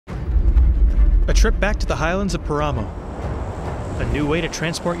A trip back to the highlands of Paramo. A new way to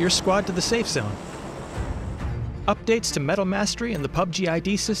transport your squad to the safe zone. Updates to Metal Mastery and the PUBG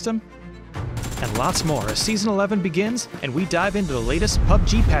ID system. And lots more as Season 11 begins and we dive into the latest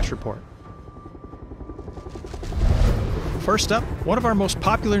PUBG patch report. First up, one of our most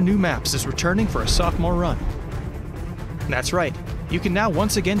popular new maps is returning for a sophomore run. That's right, you can now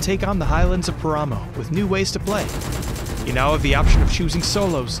once again take on the highlands of Paramo with new ways to play. You now have the option of choosing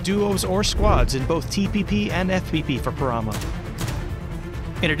solos, duos, or squads in both TPP and FPP for Paramo.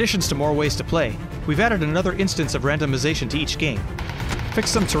 In addition to more ways to play, we've added another instance of randomization to each game,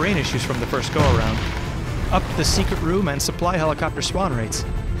 fixed some terrain issues from the first go-around, upped the secret room and supply helicopter spawn rates,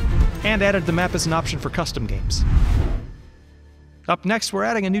 and added the map as an option for custom games. Up next, we're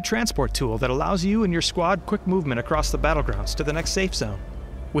adding a new transport tool that allows you and your squad quick movement across the battlegrounds to the next safe zone.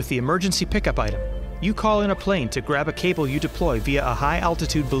 With the emergency pickup item, you call in a plane to grab a cable you deploy via a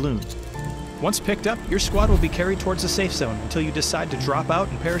high-altitude balloon. Once picked up, your squad will be carried towards the safe zone until you decide to drop out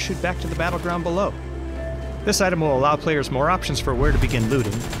and parachute back to the battleground below. This item will allow players more options for where to begin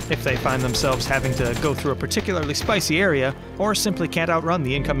looting, if they find themselves having to go through a particularly spicy area, or simply can't outrun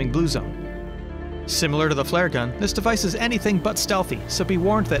the incoming blue zone. Similar to the flare gun, this device is anything but stealthy, so be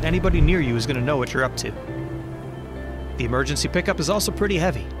warned that anybody near you is going to know what you're up to. The emergency pickup is also pretty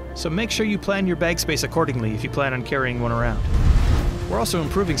heavy, so make sure you plan your bag space accordingly if you plan on carrying one around. We're also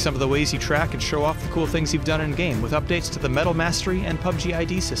improving some of the ways you track and show off the cool things you've done in-game with updates to the Metal Mastery and PUBG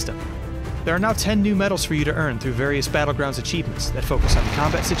ID system. There are now 10 new medals for you to earn through various Battlegrounds achievements that focus on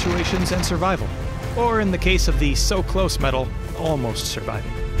combat situations and survival, or in the case of the So Close medal, almost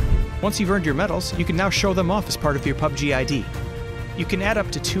surviving. Once you've earned your medals, you can now show them off as part of your PUBG ID. You can add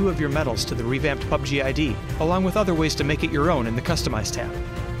up to 2 of your medals to the revamped PUBG ID, along with other ways to make it your own in the Customize tab.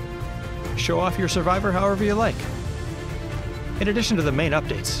 Show off your survivor however you like. In addition to the main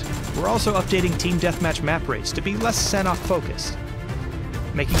updates, we're also updating Team Deathmatch map rates to be less send-off focused,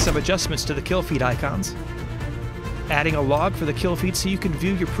 making some adjustments to the kill feed icons, adding a log for the kill feed so you can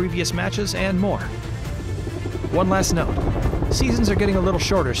view your previous matches, and more. One last note, seasons are getting a little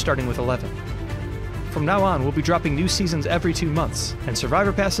shorter starting with 11. From now on, we'll be dropping new seasons every 2 months, and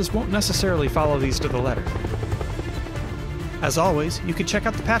Survivor Passes won't necessarily follow these to the letter. As always, you can check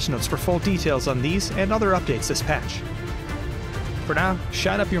out the patch notes for full details on these and other updates this patch. For now,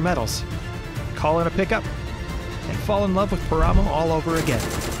 shine up your medals, call in a pickup, and fall in love with Paramo all over again.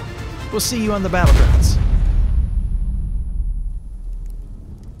 We'll see you on the battlegrounds.